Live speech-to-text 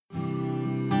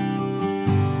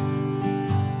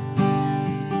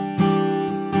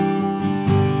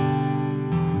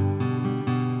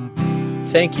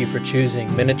Thank you for choosing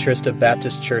Minnetrista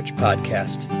Baptist Church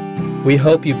podcast. We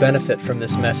hope you benefit from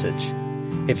this message.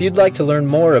 If you'd like to learn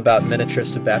more about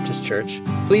Minnetrista Baptist Church,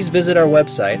 please visit our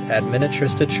website at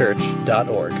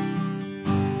minnetristachurch.org.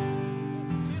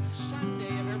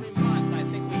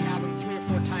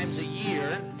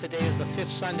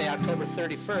 Sunday, October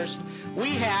 31st, we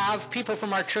have people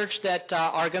from our church that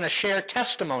are going to share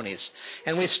testimonies.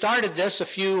 And we started this a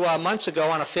few months ago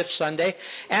on a fifth Sunday.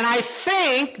 And I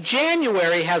think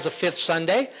January has a fifth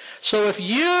Sunday. So if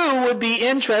you would be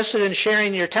interested in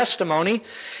sharing your testimony,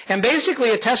 and basically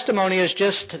a testimony is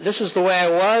just, this is the way I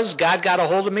was, God got a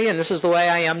hold of me, and this is the way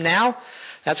I am now.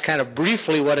 That's kind of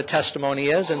briefly what a testimony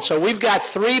is. And so we've got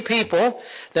 3 people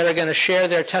that are going to share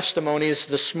their testimonies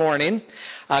this morning.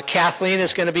 Kathleen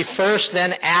is going to be first,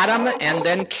 then Adam, and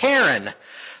then Karen.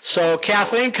 So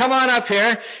Kathleen, come on up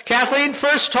here. Kathleen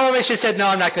first told me, she said, no,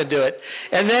 I'm not going to do it.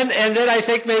 And then I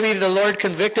think maybe the Lord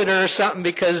convicted her or something,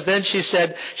 because then she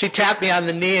said, she tapped me on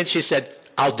the knee and she said,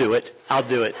 I'll do it.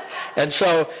 And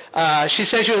so she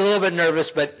said she was a little bit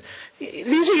nervous, but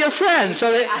these are your friends.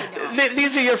 So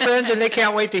these are your friends, and they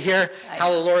can't wait to hear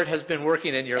how the Lord has been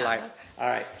working in your life. All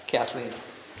right, Kathleen.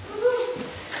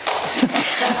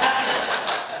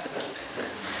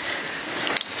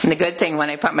 The good thing,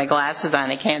 when I put my glasses on,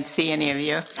 I can't see any of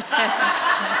you.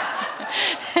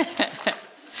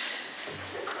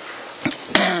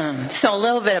 So a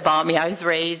little bit about me. I was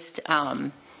raised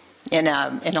in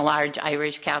a large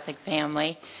Irish Catholic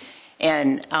family,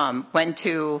 and went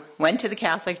to the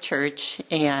Catholic Church.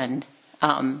 And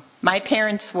my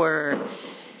parents were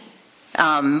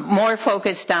more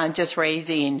focused on just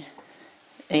raising,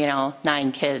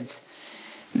 9 kids.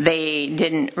 They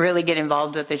didn't really get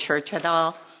involved with the church at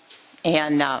all.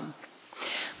 And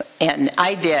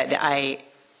I did. I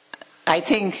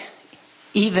think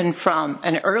even from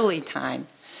an early time,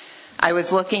 I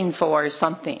was looking for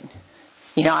something.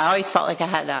 I always felt like I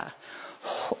had a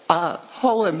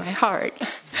hole in my heart,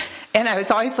 and I was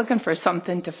always looking for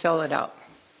something to fill it up.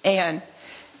 And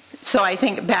so I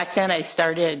think back then I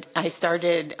started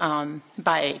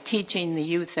by teaching the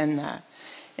youth in the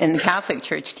Catholic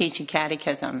Church, teaching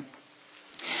catechism.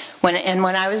 When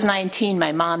I was 19,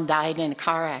 my mom died in a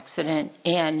car accident,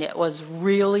 and it was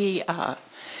really,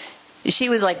 she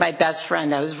was like my best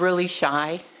friend. I was really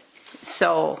shy,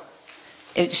 so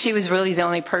she was really the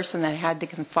only person that I had to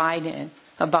confide in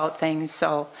about things.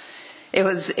 So it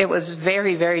was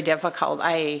very, very difficult.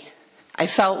 I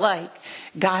felt like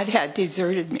God had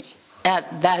deserted me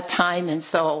at that time, and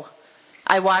so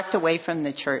I walked away from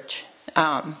the church.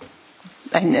 And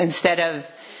instead of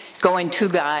going to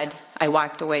God, I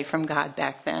walked away from God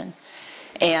back then,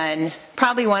 and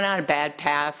probably went on a bad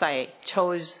path. I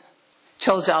chose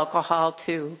alcohol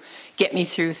to get me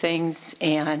through things,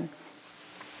 and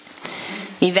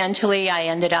eventually I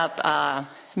ended up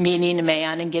meeting a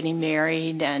man and getting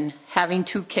married and having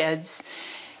 2 kids,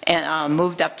 and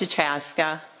moved up to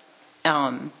Chaska.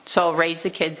 So raised the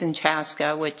kids in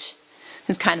Chaska, which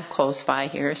is kind of close by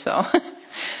here. So.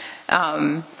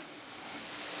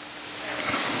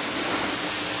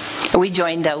 We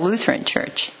joined a Lutheran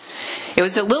church. It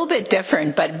was a little bit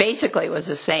different, but basically it was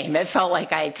the same. It felt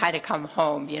like I had kind of come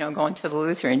home, going to the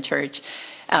Lutheran church,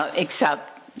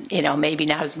 except, maybe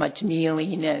not as much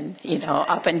kneeling and,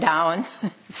 up and down.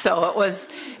 So it was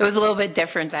a little bit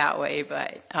different that way.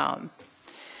 But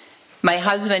my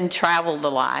husband traveled a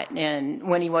lot, and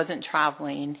when he wasn't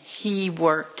traveling, he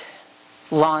worked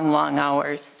long, long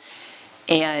hours.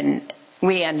 And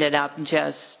we ended up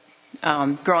just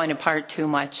growing apart too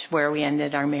much, where we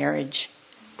ended our marriage.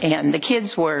 And the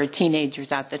kids were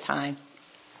teenagers at the time.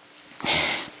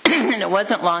 And it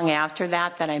wasn't long after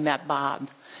that I met Bob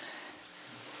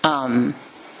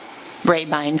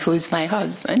Rabine, who's my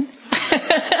husband.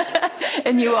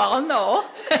 And you all know.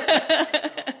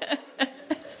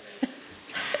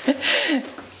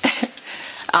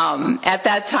 At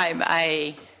that time,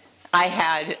 I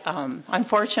had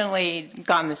unfortunately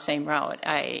gone the same route.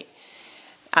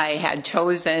 I had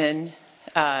chosen,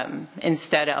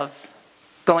 instead of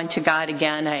going to God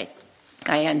again, I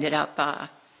ended up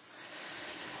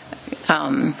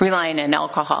relying on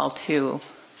alcohol to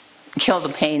kill the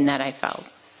pain that I felt.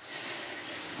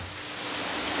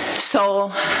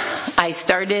 So I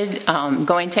started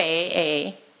going to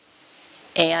AA,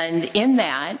 and in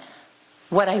that,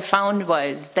 what I found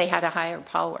was they had a higher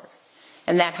power.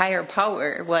 And that higher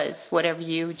power was whatever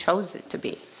you chose it to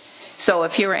be. So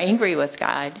if you were angry with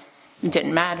God, it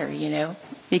didn't matter,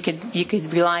 You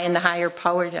could rely on the higher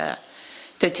power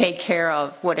to take care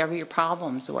of whatever your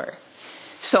problems were.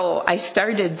 So I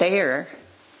started there,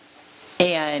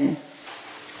 and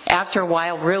after a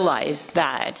while realized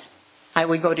that I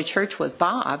would go to church with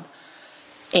Bob,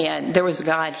 and there was a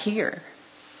God here.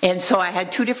 And so I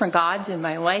had two different gods in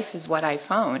my life is what I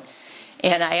found.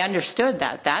 And I understood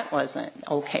that that wasn't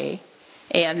okay,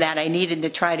 and that I needed to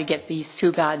try to get these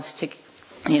two gods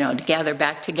together,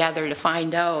 back together, to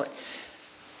find out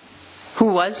who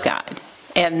was God.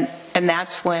 And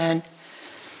that's when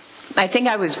I think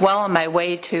I was well on my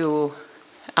way to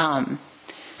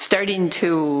starting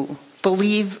to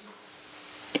believe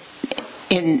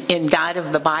in God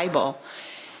of the Bible.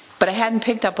 But I hadn't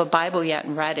picked up a Bible yet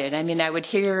and read it. I mean, I would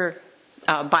hear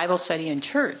Bible study in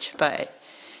church, but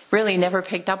really never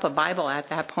picked up a Bible at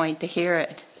that point to hear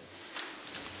it.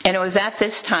 And it was at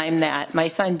this time that my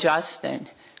son Justin,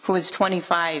 who was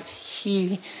 25,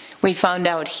 we found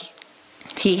out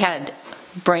he had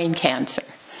brain cancer.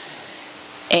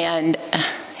 And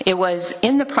it was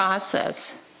in the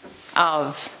process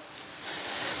of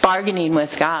bargaining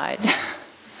with God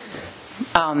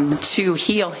to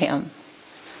heal him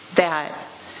that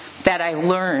I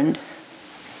learned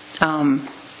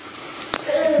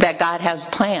that God has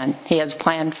a plan. He has a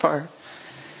plan for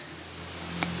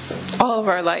all of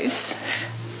our lives.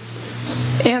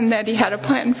 And that he had a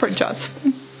plan for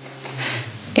Justin.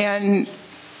 And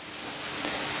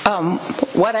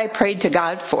what I prayed to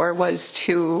God for was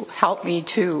to help me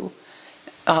to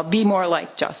be more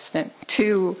like Justin,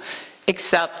 to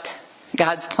accept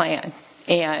God's plan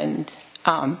and,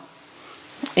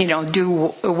 do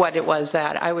what it was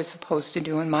that I was supposed to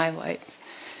do in my life.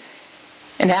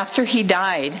 And after he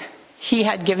died, he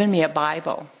had given me a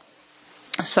Bible.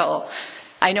 So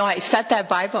I know I set that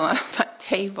Bible on my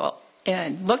table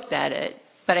and looked at it,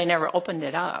 but I never opened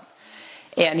it up.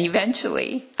 And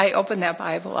eventually I opened that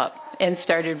Bible up and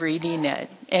started reading it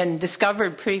and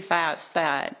discovered pretty fast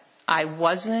that I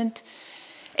wasn't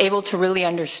able to really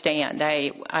understand.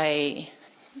 I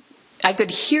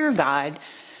could hear God,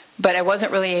 but I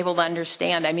wasn't really able to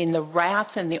understand. I mean, the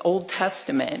wrath in the Old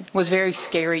Testament was very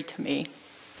scary to me.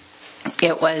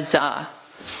 It was, I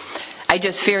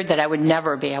just feared that I would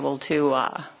never be able to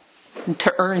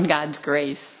earn God's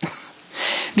grace.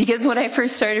 Because when I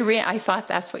first started reading, I thought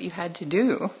that's what you had to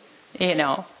do,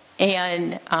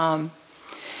 And I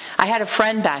had a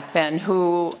friend back then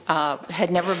who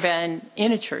had never been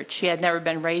in a church. She had never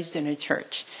been raised in a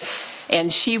church.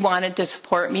 And she wanted to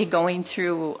support me going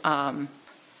through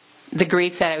the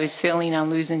grief that I was feeling on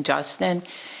losing Justin.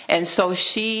 And so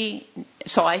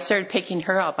I started picking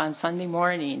her up on Sunday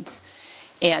mornings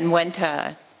and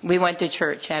we went to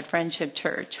church at Friendship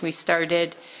Church. We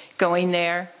started going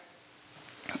there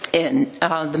in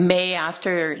the May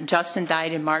after Justin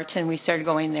died in March, and we started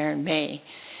going there in May.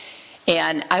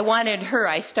 And I wanted her.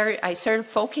 I started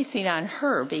focusing on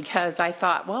her because I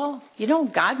thought, well,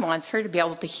 God wants her to be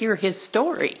able to hear his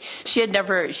story. She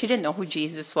didn't know who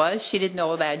Jesus was. She didn't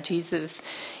know that Jesus,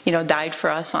 died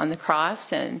for us on the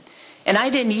cross. And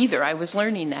I didn't either. I was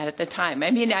learning that at the time.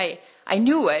 I mean, I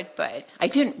knew it, but I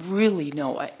didn't really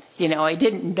know it. I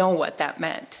didn't know what that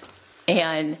meant.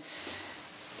 And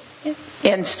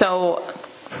so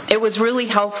it was really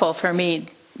helpful for me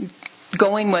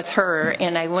going with her,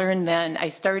 and I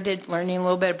started learning a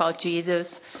little bit about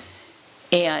Jesus.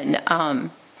 And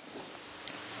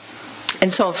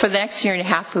so for the next year and a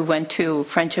half, we went to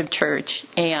Friendship Church.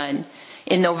 And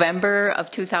in November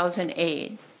of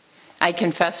 2008, I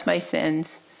confessed my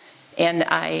sins, and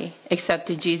I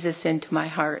accepted Jesus into my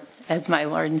heart as my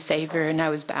Lord and Savior, and I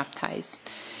was baptized.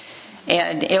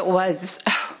 And it was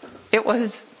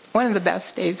one of the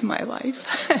best days of my life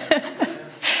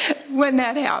when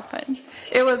that happened.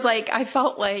 It was like, I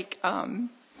felt like my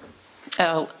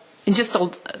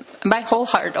whole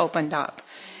heart opened up.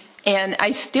 And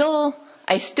I still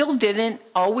didn't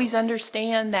always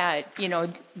understand that,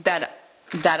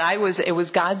 it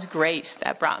was God's grace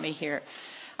that brought me here.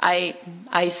 I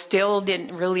still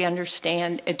didn't really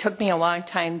understand. It took me a long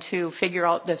time to figure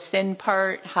out the sin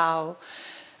part, how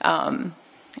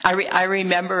I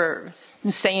remember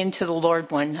saying to the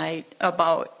Lord one night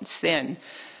about sin,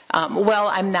 well,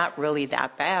 I'm not really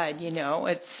that bad,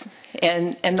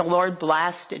 and the Lord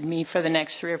blasted me for the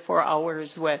next 3 or 4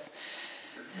 hours with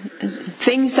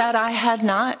things that I had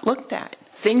not looked at,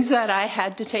 things that I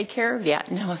had to take care of yet.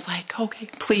 And I was like, okay,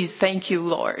 please, thank you,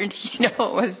 Lord. It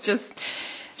was just,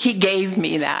 He gave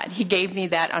me that. He gave me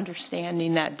that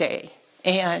understanding that day.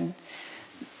 And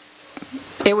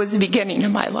it was the beginning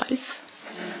of my life.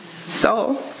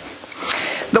 So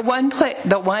the one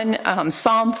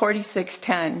Psalm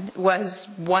 46:10 was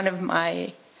one of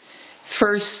my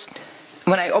first.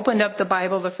 When I opened up the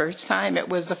Bible the first time, it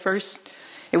was the first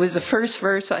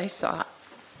verse I saw.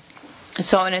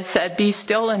 So, and it said, "Be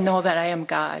still and know that I am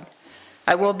God.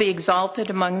 I will be exalted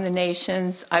among the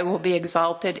nations. I will be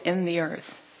exalted in the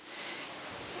earth.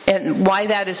 And why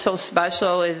that is so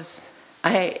special is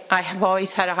I have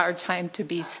always had a hard time to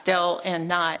be still and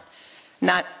not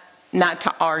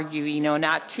to argue,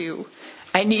 not to.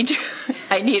 I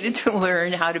needed to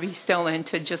learn how to be still and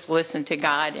to just listen to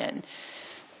God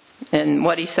and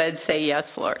what He said. Say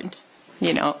yes, Lord.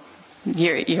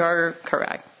 You're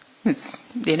correct.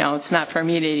 It's not for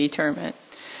me to determine.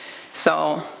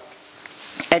 So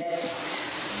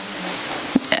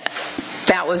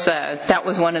that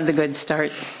was one of the good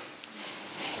starts.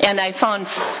 And I found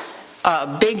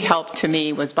a big help to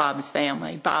me was Bob's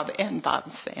family, Bob and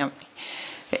Bob's family.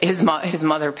 His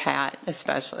mother, Pat,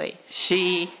 especially.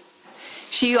 She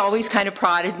always kind of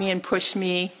prodded me and pushed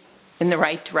me in the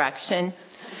right direction.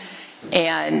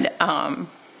 And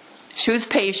she was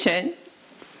patient,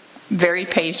 very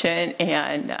patient,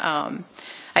 and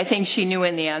I think she knew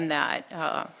in the end that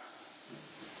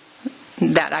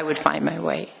I would find my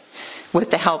way with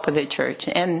the help of the church.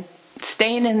 And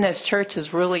staying in this church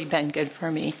has really been good for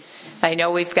me. I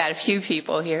know we've got a few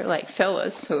people here, like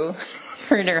Phyllis, who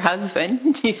her and her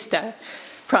husband used to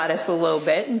prod us a little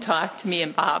bit and talk to me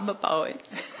and Bob about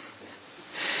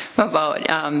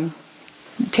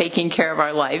taking care of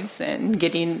our lives and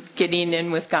getting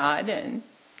in with God, and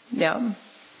yeah.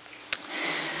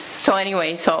 So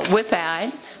anyway, with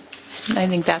that, I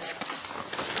think that's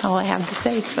all I have to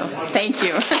say. So thank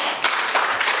you.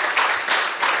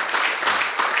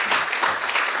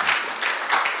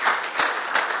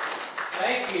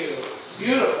 Thank you.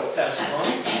 Beautiful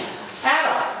testimony.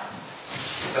 Adam.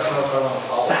 I don't know if I want to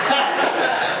follow.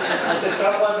 That's a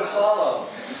tough one to follow.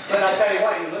 But I'll tell you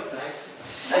what, you look nice.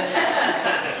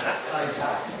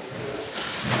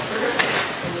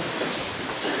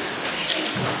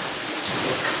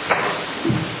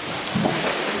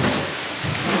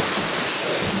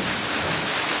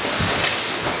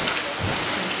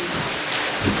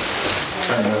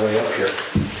 Find my way up here.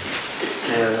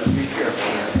 Yeah, be careful.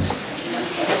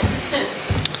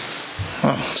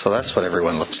 Oh, so that's what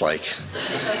everyone looks like.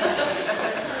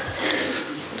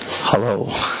 Hello.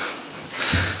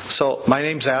 So my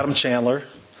name's Adam Chandler,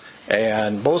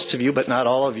 and most of you, but not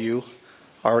all of you,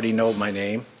 already know my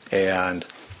name. And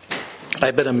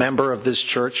I've been a member of this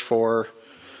church for,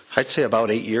 I'd say,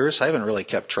 about 8 years. I haven't really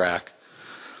kept track.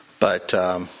 But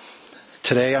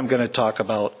today I'm going to talk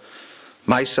about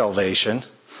my salvation.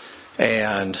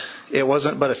 And it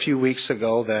wasn't but a few weeks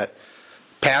ago that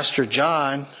Pastor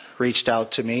John reached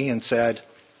out to me and said,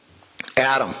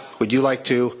 Adam, would you like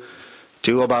to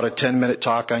do about a 10-minute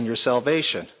talk on your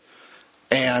salvation?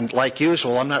 And like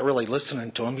usual, I'm not really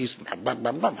listening to him. He's blah, blah,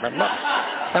 blah, blah,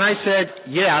 blah. And I said,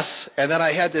 yes. And then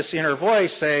I had this inner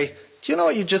voice say, do you know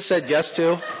what you just said yes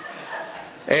to?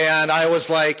 And I was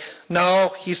like,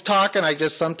 no, he's talking.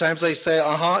 Sometimes I say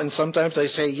uh-huh, and sometimes I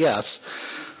say yes.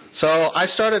 So I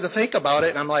started to think about it,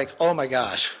 and I'm like, oh my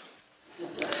gosh.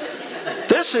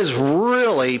 This is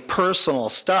really personal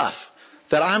stuff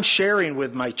that I'm sharing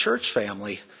with my church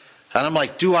family. And I'm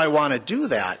like, do I want to do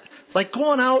that? Like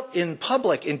going out in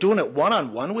public and doing it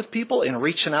one-on-one with people and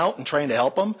reaching out and trying to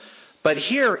help them. But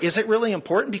here, is it really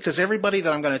important? Because everybody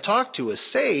that I'm going to talk to is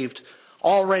saved,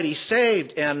 already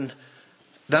saved. And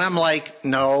then I'm like,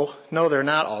 no, they're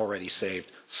not already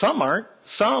saved. Some aren't.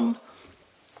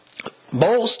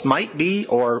 Most might be,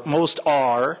 or most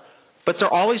are. But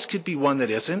there always could be one that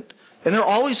isn't. And there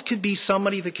always could be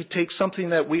somebody that could take something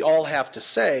that we all have to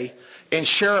say and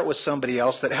share it with somebody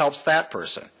else that helps that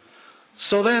person.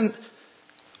 So then,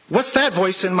 what's that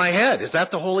voice in my head? Is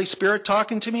that the Holy Spirit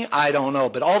talking to me? I don't know.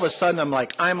 But all of a sudden, I'm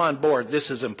like, I'm on board.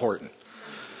 This is important.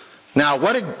 Now,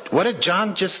 what did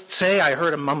John just say? I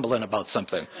heard him mumbling about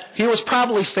something. He was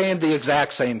probably saying the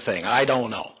exact same thing. I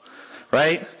don't know.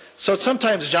 Right? So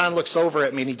sometimes John looks over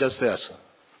at me and he does this.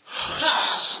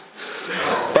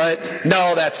 But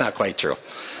no, that's not quite true.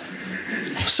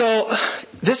 So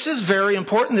this is very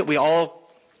important that we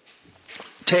all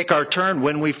take our turn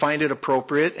when we find it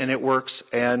appropriate and it works,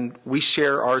 and we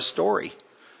share our story.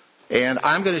 And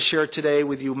I'm going to share today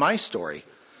with you my story.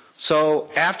 So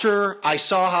after I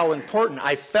saw how important,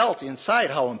 I felt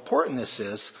inside how important this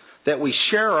is, that we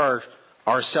share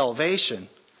our salvation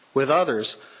with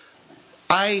others,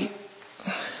 I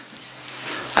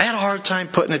had a hard time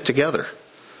putting it together.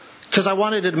 Because I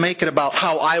wanted to make it about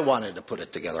how I wanted to put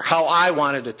it together, how I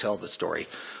wanted to tell the story.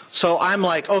 So I'm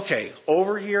like, okay,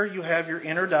 over here you have your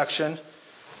introduction,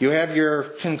 you have your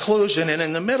conclusion, and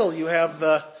in the middle you have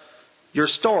your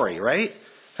story, right?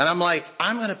 And I'm like,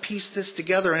 I'm going to piece this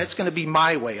together, and it's going to be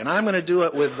my way, and I'm going to do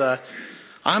it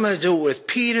with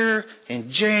Peter and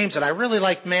James, and I really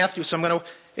like Matthew, so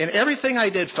and everything I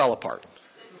did fell apart.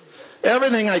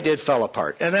 Everything I did fell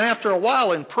apart. And then after a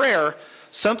while in prayer,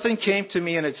 something came to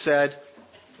me and it said,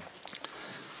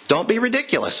 don't be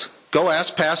ridiculous. Go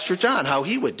ask Pastor John how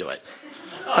he would do it.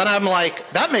 And I'm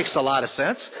like, that makes a lot of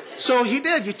sense. So he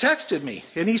did. You texted me.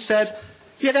 And he said,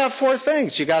 you got 4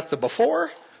 things. You got the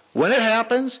before, when it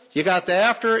happens, you got the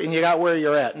after, and you got where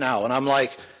you're at now. And I'm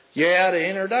like, yeah, the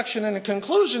introduction and the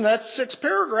conclusion, that's 6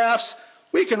 paragraphs.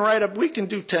 We can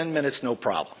do 10 minutes, no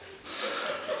problem.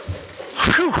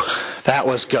 Whew, that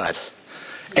was good.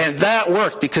 And that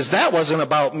worked because that wasn't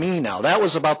about me now. That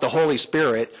was about the Holy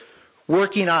Spirit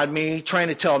working on me, trying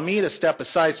to tell me to step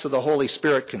aside so the Holy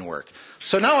Spirit can work.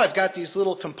 So now I've got these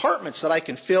little compartments that I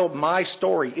can fill my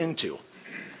story into.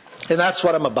 And that's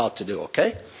what I'm about to do,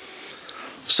 okay?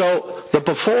 So the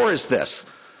before is this.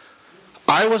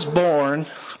 I was born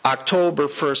October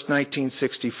 1st,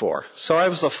 1964. So I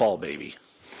was a fall baby.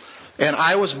 And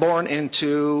I was born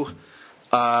into,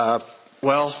 I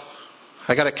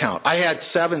got to count. I had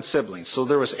 7 siblings. So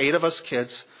there was 8 of us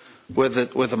kids with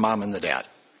a mom and the dad.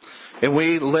 And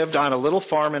we lived on a little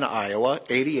farm in Iowa,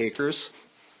 80 acres.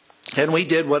 And we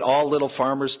did what all little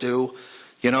farmers do.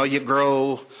 You know, you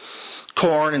grow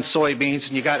corn and soybeans,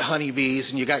 and you got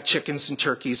honeybees, and you got chickens and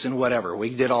turkeys and whatever.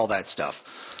 We did all that stuff.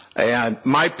 And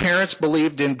my parents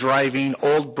believed in driving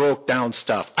old, broke down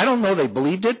stuff. I don't know they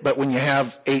believed it, but when you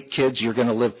have 8 kids, you're going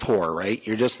to live poor, right?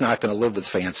 You're just not going to live with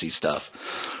fancy stuff.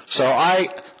 So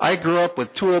I grew up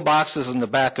with toolboxes in the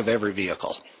back of every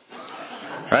vehicle.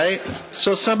 Right?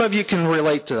 So some of you can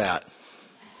relate to that.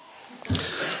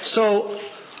 So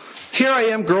here I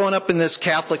am growing up in this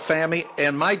Catholic family,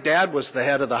 and my dad was the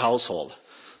head of the household.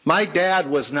 My dad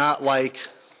was not like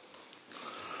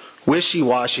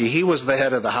wishy-washy. He was the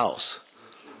head of the house.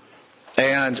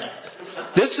 And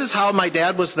this is how my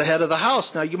dad was the head of the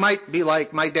house. Now, you might be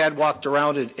like, my dad walked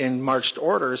around and marched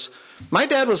orders. My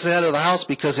dad was the head of the house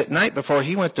because at night before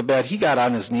he went to bed, he got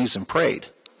on his knees and prayed.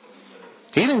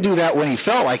 He didn't do that when he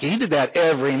felt like it. He did that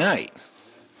every night.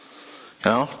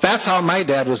 You know, that's how my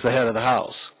dad was the head of the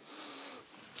house.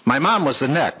 My mom was the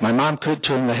neck. My mom could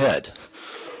turn the head.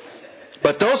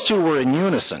 But those two were in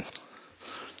unison.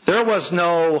 There was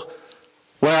no,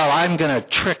 well, I'm going to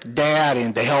trick Dad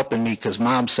into helping me because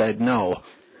Mom said no.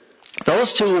 If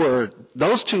those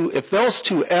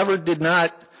two ever did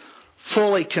not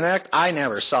fully connect, I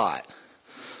never saw it.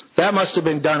 That must have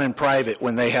been done in private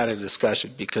when they had a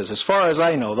discussion, because as far as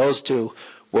I know, those two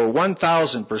were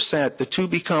 1,000%. The two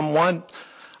become one.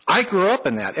 I grew up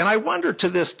in that. And I wonder to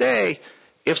this day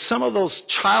if some of those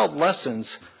child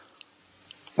lessons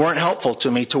weren't helpful to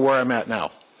me to where I'm at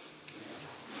now.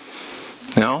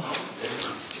 You know?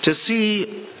 To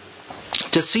see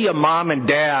a mom and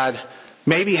dad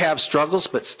maybe have struggles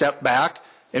but step back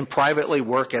and privately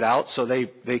work it out so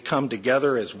they come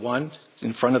together as one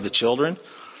in front of the children.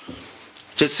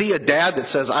 To see a dad that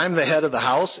says, I'm the head of the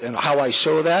house, and how I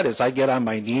show that is I get on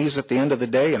my knees at the end of the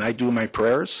day and I do my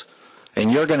prayers,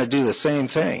 and you're going to do the same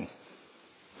thing.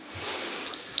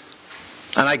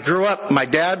 And I grew up, my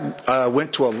dad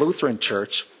went to a Lutheran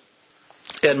church,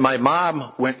 and my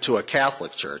mom went to a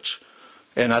Catholic church,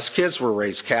 and us kids were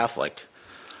raised Catholic.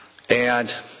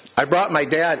 And I brought my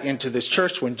dad into this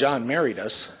church when John married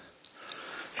us,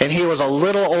 and he was a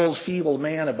little old feeble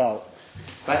man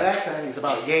by that time he's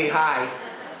about yay high.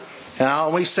 You know,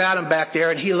 and we sat him back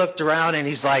there, and he looked around and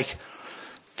he's like,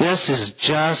 this is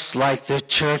just like the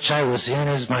church I was in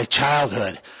as my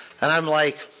childhood. And I'm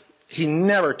like, he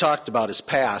never talked about his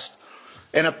past.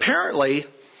 And apparently,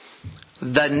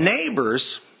 the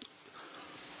neighbors,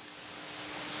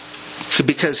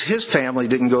 because his family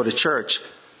didn't go to church,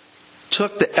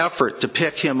 took the effort to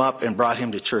pick him up and brought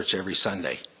him to church every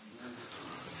Sunday.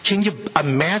 Can you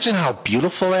imagine how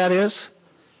beautiful that is?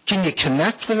 Can you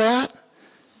connect with that?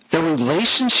 The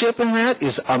relationship in that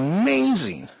is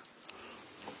amazing.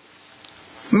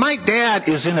 My dad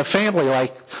is in a family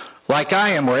like I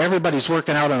am, where everybody's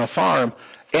working out on a farm,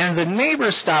 and the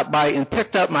neighbors stopped by and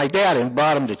picked up my dad and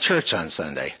brought him to church on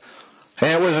Sunday.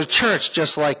 And it was a church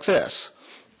just like this.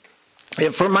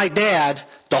 And for my dad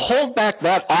to hold back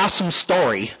that awesome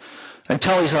story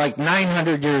until he's like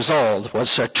 900 years old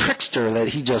was a trickster that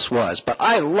he just was. But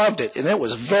I loved it, and it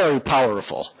was very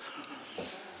powerful.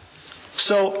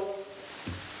 So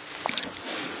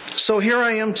here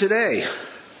I am today.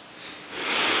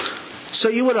 So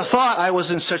you would have thought I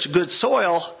was in such good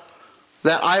soil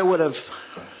that I would have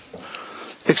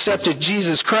accepted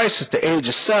Jesus Christ at the age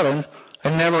of 7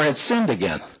 and never had sinned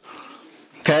again.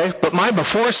 Okay? But my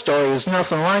before story is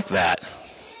nothing like that.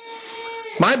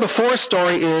 My before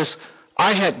story is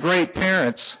I had great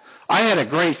parents. I had a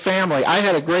great family. I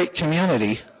had a great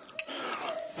community.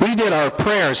 we did our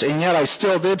prayers, and yet I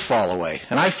still did fall away.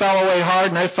 And I fell away hard,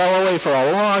 and I fell away for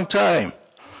a long time.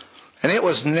 And it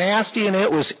was nasty, and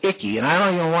it was icky, and I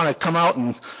don't even want to come out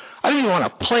and, I don't even want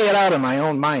to play it out in my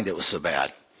own mind. It was so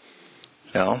bad.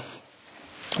 You know?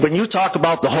 When you talk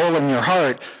about the hole in your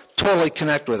heart, totally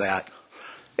connect with that.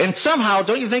 And somehow,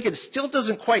 don't you think it still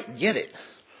doesn't quite get it?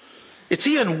 It's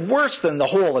even worse than the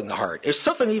hole in the heart. There's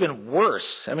something even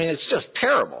worse. I mean, it's just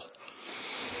terrible.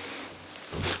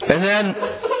 And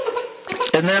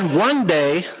then one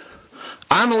day,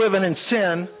 I'm living in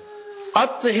sin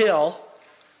up the hill,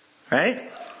 right?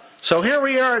 So here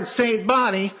we are in St.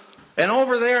 Bonnie, and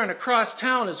over there and across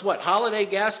town is what, Holiday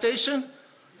gas station?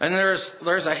 And there's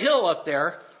a hill up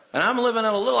there, and I'm living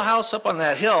in a little house up on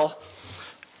that hill.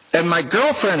 And my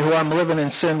girlfriend, who I'm living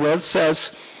in sin with,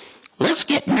 says, let's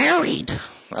get married.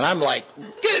 And I'm like,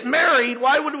 get married?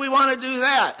 Why would we want to do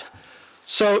that?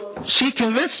 So she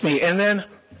convinced me. And then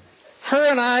her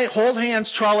and I hold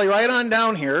hands, trolley right on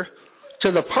down here to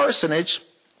the parsonage.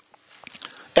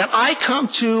 And I come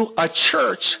to a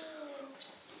church.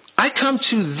 I come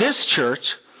to this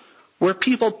church where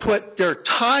people put their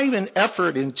time and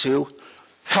effort into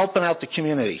helping out the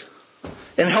community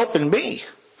and helping me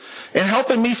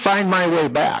find my way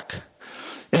back.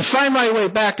 And find my way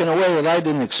back in a way that I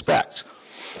didn't expect.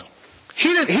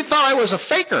 He thought I was a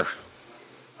faker.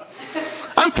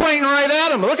 I'm pointing right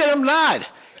at him. Look at him nod.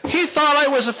 He thought I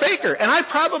was a faker, and I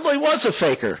probably was a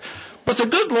faker. But the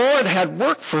good Lord had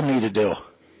work for me to do.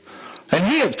 And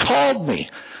He had called me.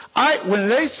 When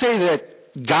they say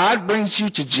that God brings you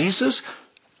to Jesus,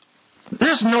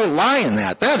 there's no lie in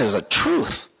that. That is a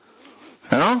truth.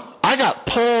 You know? I got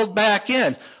pulled back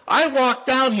in. I walked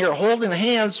down here holding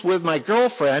hands with my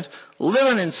girlfriend,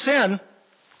 living in sin,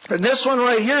 and this one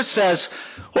right here says,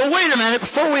 well, wait a minute,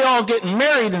 before we all get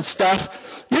married and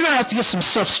stuff, you're going to have to get some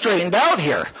stuff straightened out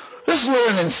here. This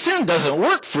living in sin doesn't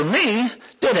work for me,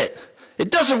 did it?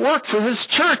 It doesn't work for this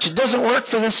church. It doesn't work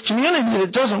for this community.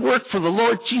 It doesn't work for the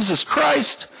Lord Jesus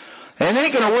Christ. And it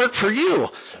ain't going to work for you.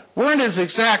 Weren't his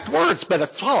exact words, but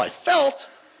that's all I felt.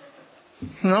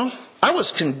 You know, I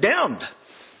was condemned.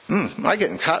 Am I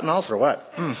getting cotton mouth or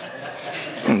what?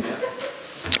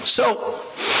 So,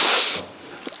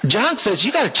 John says,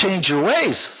 you got to change your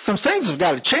ways. Some things have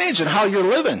got to change in how you're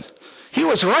living. He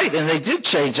was right, and they did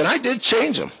change, and I did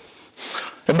change them.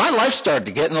 And my life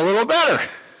started getting a little better.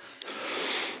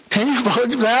 Can you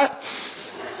believe that?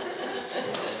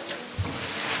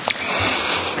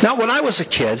 Now, when I was a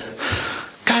kid,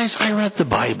 guys, I read the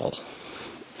Bible.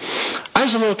 I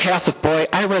was a little Catholic boy.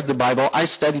 I read the Bible. I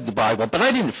studied the Bible, but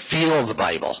I didn't feel the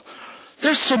Bible.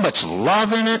 There's so much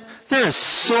love in it. There is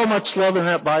so much love in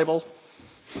that Bible.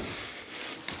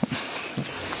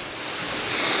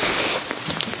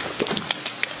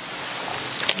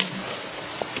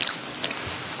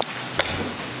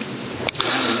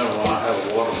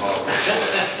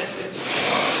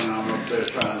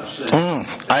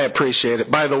 I appreciate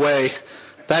it. By the way,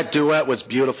 that duet was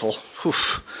beautiful.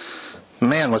 Oof.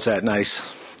 Man, was that nice.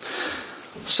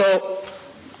 So,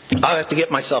 I'll have to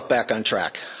get myself back on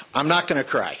track. I'm not going to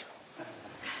cry.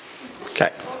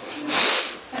 Okay.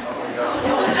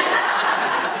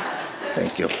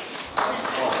 Thank you.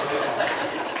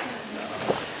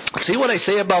 See what I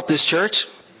say about this church?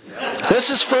 This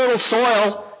is fertile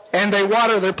soil, and they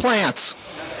water their plants.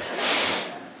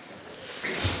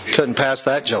 Couldn't pass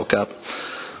that joke up.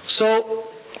 So,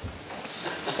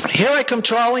 here I come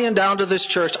trolleying down to this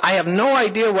church. I have no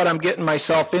idea what I'm getting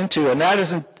myself into, and that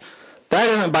isn't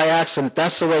by accident.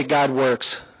 That's the way God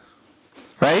works.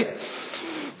 Right?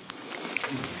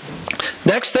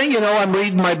 Next thing you know, I'm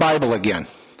reading my Bible again.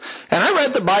 And I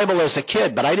read the Bible as a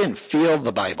kid, but I didn't feel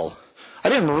the Bible. I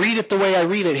didn't read it the way I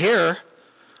read it here.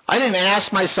 I didn't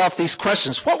ask myself these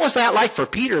questions. What was that like for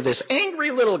Peter, this angry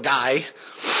little guy?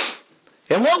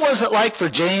 And what was it like for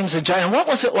James and John? And what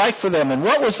was it like for them? And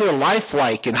what was their life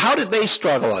like? And how did they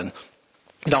struggle? And,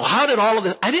 you know, how did all of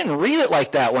this? I didn't read it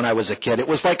like that when I was a kid. It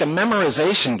was like a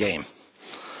memorization game,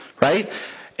 right?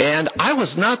 And I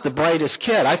was not the brightest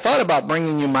kid. I thought about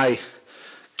bringing you my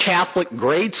Catholic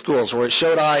grade schools where it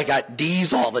showed how I got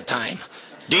D's all the time.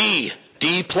 D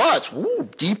plus. Ooh,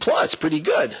 D plus, pretty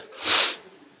good.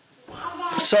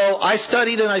 So I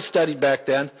studied and I studied back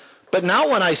then. But now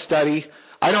when I study,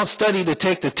 I don't study to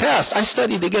take the test. I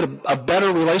study to get a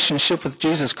better relationship with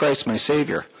Jesus Christ, my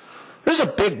Savior. There's a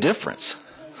big difference.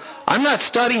 I'm not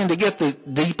studying to get the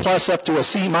D plus up to a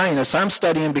C minus. I'm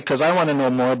studying because I want to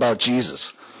know more about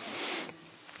Jesus.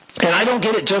 And I don't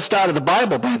get it just out of the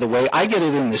Bible, by the way. I get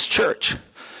it in this church.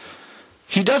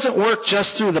 He doesn't work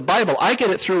just through the Bible. I get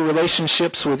it through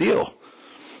relationships with you.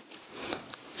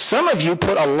 Some of you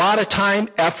put a lot of time,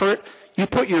 effort, you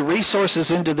put your resources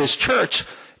into this church,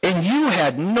 and you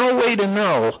had no way to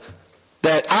know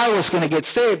that I was going to get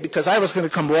saved because I was going to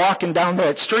come walking down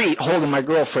that street holding my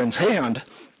girlfriend's hand.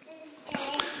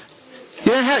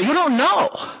 You don't know.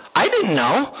 I didn't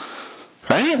know,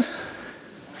 right?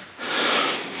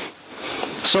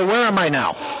 So where am I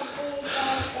now?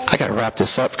 I got to wrap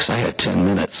this up because I had 10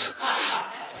 minutes.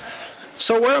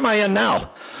 So where am I in now?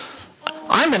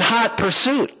 I'm in hot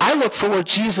pursuit. I look for where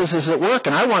Jesus is at work,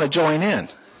 and I want to join in.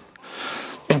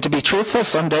 And to be truthful,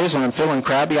 some days when I'm feeling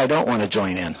crabby, I don't want to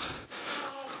join in.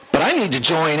 But I need to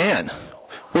join in.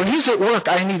 When he's at work,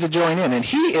 I need to join in. And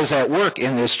he is at work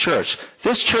in this church.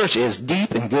 This church is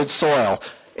deep in good soil,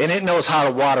 and it knows how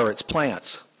to water its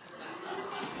plants.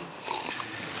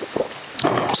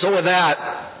 So with that,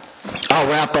 I'll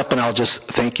wrap up, and I'll just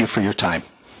thank you for your time.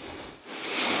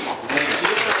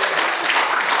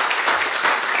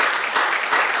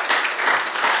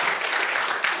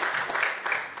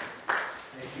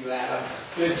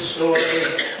 Good story,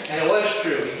 and it was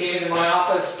true. He came into my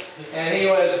office, and he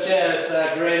was just the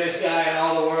greatest guy in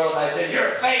all the world. I said, "You're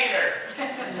a faker."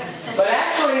 But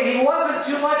actually, he wasn't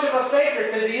too much of a faker,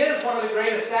 because he is one of the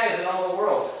greatest guys in all the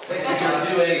world. He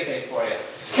can do anything for you.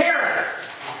 Karen,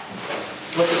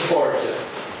 looking forward to it.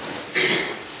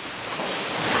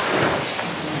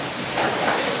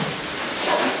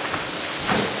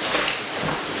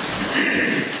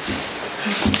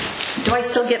 Do I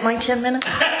still get my 10 minutes?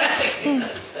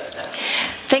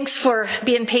 Thanks for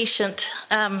being patient.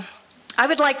 I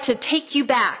would like to take you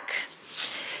back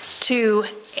to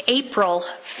April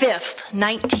 5th,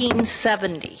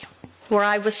 1970, where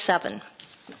I was 7.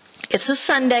 It's a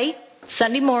Sunday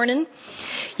morning.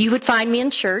 You would find me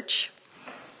in church.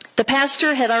 The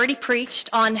pastor had already preached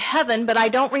on heaven, but I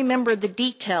don't remember the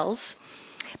details.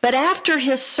 But after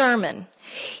his sermon,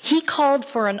 he called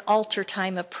for an altar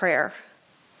time of prayer.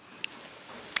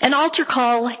 An altar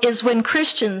call is when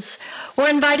Christians were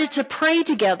invited to pray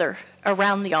together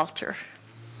around the altar.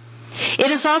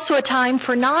 It is also a time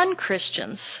for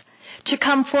non-Christians to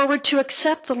come forward to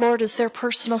accept the Lord as their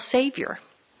personal Savior.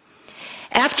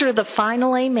 After the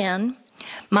final amen,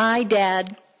 my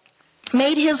dad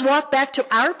made his walk back to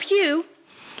our pew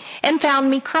and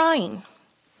found me crying.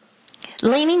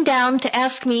 Leaning down to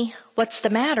ask me, "What's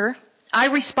the matter?" I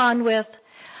respond with,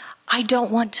 "I don't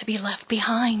want to be left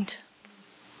behind."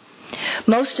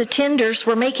 Most attenders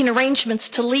were making arrangements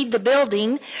to leave the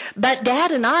building, but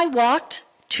Dad and I walked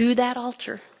to that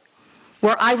altar,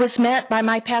 where I was met by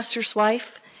my pastor's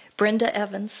wife, Brenda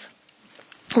Evans.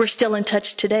 We're still in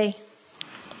touch today.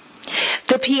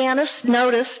 The pianist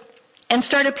noticed and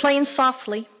started playing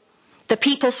softly. The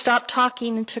people stopped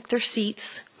talking and took their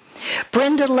seats.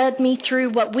 Brenda led me through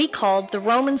what we called the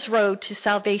Romans Road to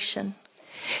Salvation.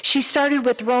 She started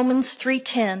with Romans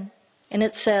 3:10. And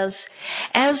it says,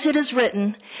 "As it is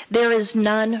written, there is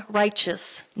none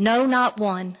righteous, no, not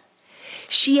one."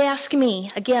 She asked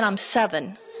me, again, I'm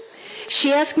 7.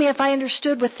 She asked me if I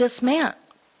understood what this meant.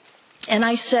 And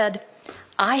I said,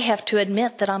 "I have to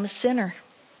admit that I'm a sinner."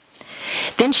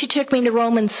 Then she took me to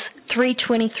Romans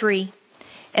 3:23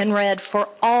 and read, "For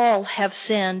all have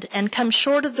sinned and come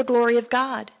short of the glory of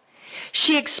God."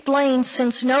 She explained,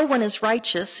 since no one is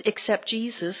righteous except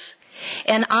Jesus,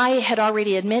 and I had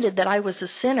already admitted that I was a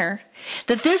sinner,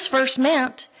 that this verse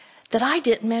meant that I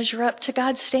didn't measure up to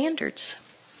God's standards.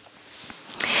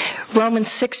 Romans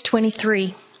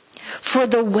 6:23, "For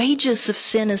the wages of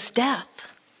sin is death,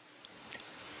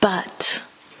 but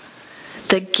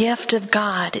the gift of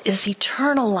God is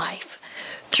eternal life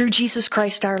through Jesus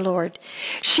Christ our Lord."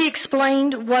 She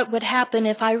explained what would happen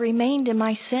if I remained in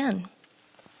my sin.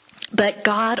 But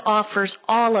God offers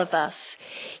all of us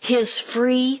his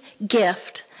free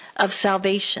gift of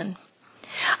salvation.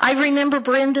 I remember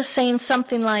Brenda saying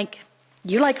something like,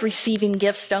 "You like receiving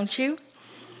gifts, don't you?"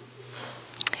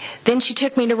 Then she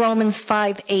took me to Romans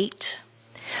 5:8.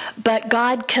 "But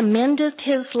God commendeth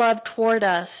his love toward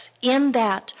us in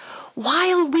that,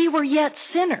 while we were yet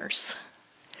sinners,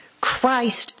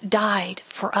 Christ died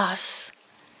for us."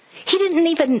 He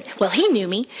knew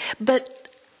me, but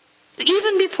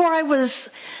even before I was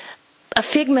a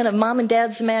figment of Mom and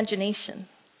Dad's imagination,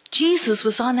 Jesus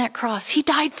was on that cross. He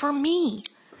died for me.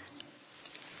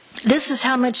 This is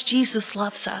how much Jesus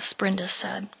loves us, Brenda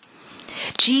said.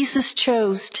 Jesus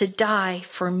chose to die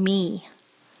for me.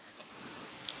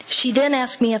 She then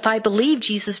asked me if I believed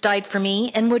Jesus died for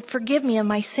me and would forgive me of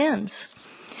my sins.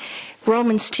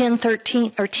 Romans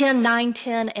 10:9,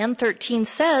 10, and 13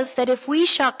 says that if we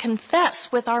shall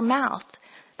confess with our mouth,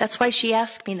 that's why she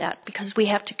asked me that, because we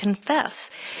have to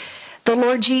confess the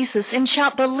Lord Jesus, and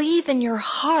shalt believe in your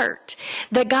heart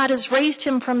that God has raised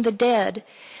him from the dead,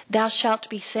 thou shalt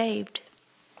be saved.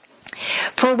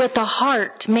 For with the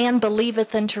heart man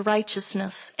believeth unto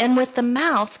righteousness, and with the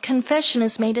mouth confession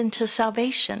is made unto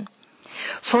salvation.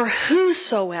 For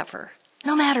whosoever,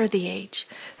 no matter the age,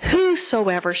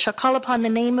 whosoever shall call upon the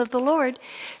name of the Lord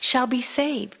shall be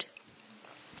saved.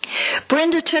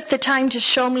 Brenda took the time to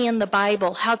show me in the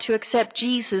Bible how to accept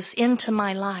Jesus into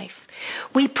my life.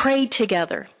 We prayed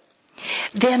together.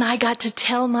 Then I got to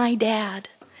tell my dad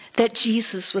that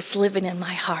Jesus was living in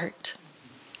my heart.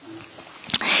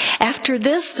 After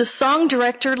this, the song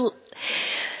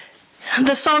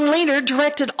leader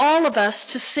directed all of us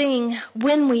to sing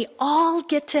When We All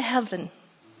Get to Heaven.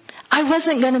 I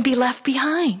wasn't going to be left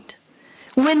behind.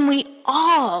 When we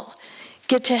all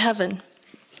get to heaven.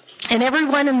 And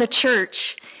everyone in the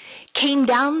church came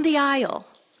down the aisle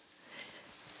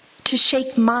to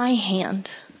shake my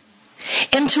hand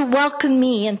and to welcome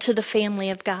me into the family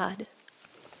of God.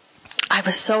 I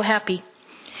was so happy.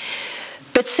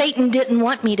 But Satan didn't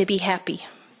want me to be happy.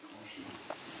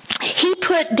 He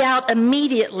put doubt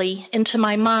immediately into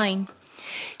my mind.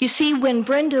 You see, when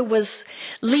Brenda was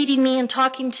leading me and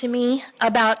talking to me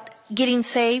about getting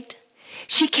saved,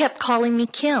 she kept calling me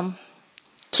Kim.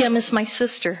 Kim is my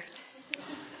sister.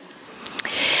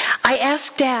 I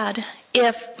asked Dad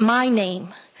if my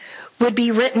name would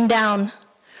be written down,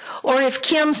 or if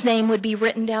Kim's name would be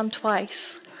written down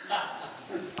twice.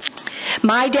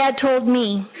 My dad told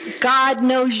me, God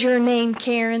knows your name,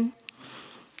 Karen.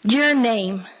 Your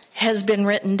name has been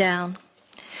written down.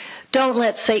 Don't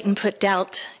let Satan put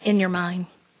doubt in your mind.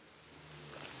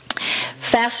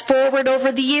 Fast forward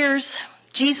over the years,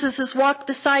 Jesus has walked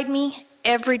beside me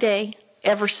every day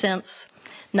ever since.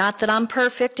 Not that I'm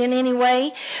perfect in any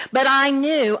way, but I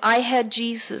knew I had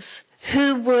Jesus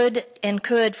who would and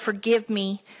could forgive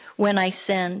me when I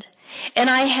sinned. And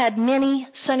I had many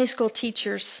Sunday school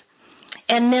teachers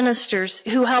and ministers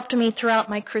who helped me throughout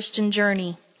my Christian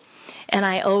journey. And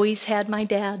I always had my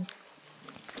dad.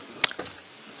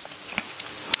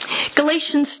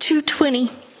 Galatians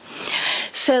 2:20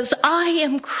 says, I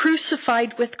am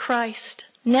crucified with Christ.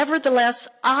 Nevertheless,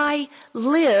 I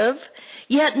live,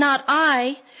 yet not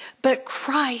I, but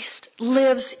Christ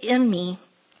lives in me.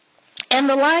 And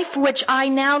the life which I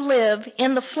now live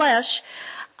in the flesh,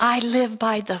 I live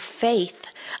by the faith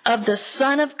of the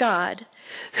Son of God,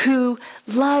 who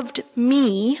loved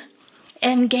me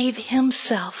and gave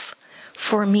himself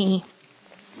for me.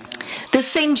 The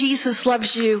same Jesus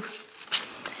loves you.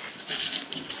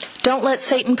 Don't let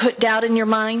Satan put doubt in your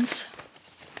minds.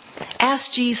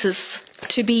 Ask Jesus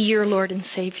to be your Lord and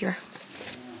Savior.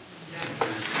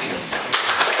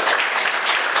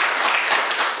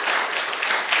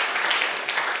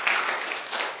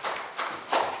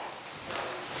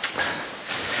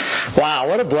 Wow,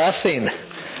 what a blessing.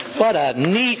 What a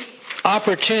neat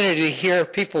opportunity to hear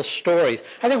people's stories.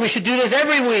 I think we should do this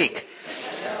every week.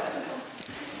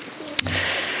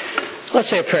 Let's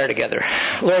say a prayer together.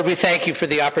 Lord, we thank you for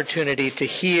the opportunity to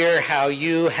hear how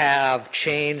you have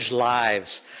changed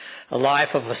lives. A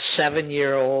life of a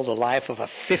 7-year-old, a life of a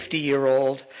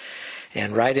 50-year-old,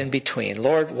 and right in between.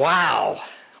 Lord, wow.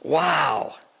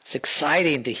 It's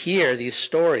exciting to hear these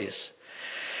stories.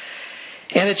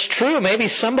 And it's true, maybe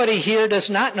somebody here does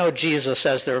not know Jesus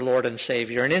as their Lord and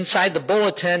Savior. And inside the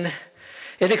bulletin,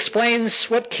 it explains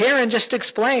what Karen just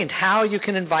explained, how you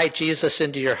can invite Jesus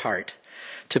into your heart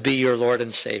to be your Lord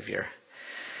and Savior.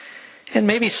 And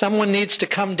maybe someone needs to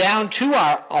come down to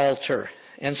our altar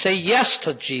and say yes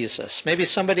to Jesus. Maybe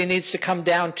somebody needs to come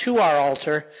down to our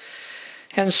altar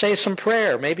and say some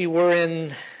prayer. Maybe we're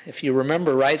in, if you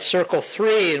remember right, circle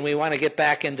 3, and we want to get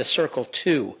back into circle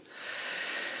 2.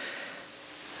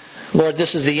 Lord,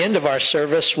 this is the end of our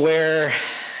service where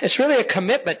it's really a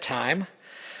commitment time,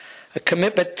 a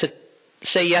commitment to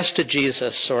say yes to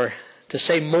Jesus or to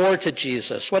say more to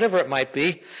Jesus, whatever it might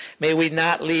be. May we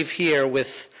not leave here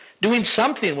with doing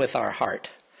something with our heart,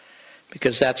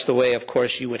 because that's the way, of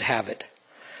course, you would have it.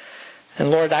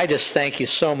 And Lord, I just thank you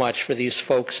so much for these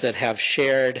folks that have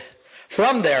shared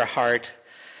from their heart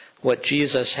what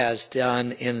Jesus has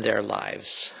done in their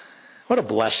lives. What a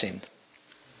blessing.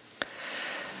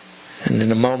 And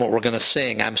in a moment we're going to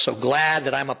sing, I'm so glad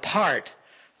that I'm a part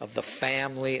of the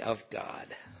family of God.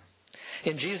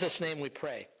 In Jesus' name we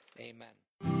pray. Amen.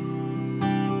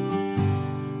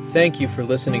 Thank you for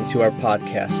listening to our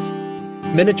podcast.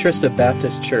 Minnetrista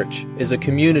Baptist Church is a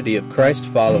community of Christ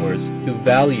followers who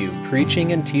value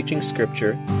preaching and teaching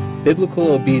Scripture,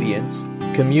 biblical obedience,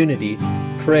 community,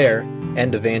 prayer,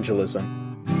 and evangelism.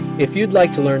 If you'd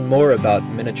like to learn more about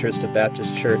Minnetrista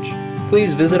Baptist Church,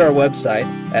 please visit our website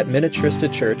at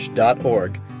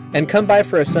minnetristachurch.org and come by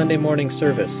for a Sunday morning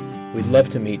service. We'd love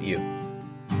to meet you.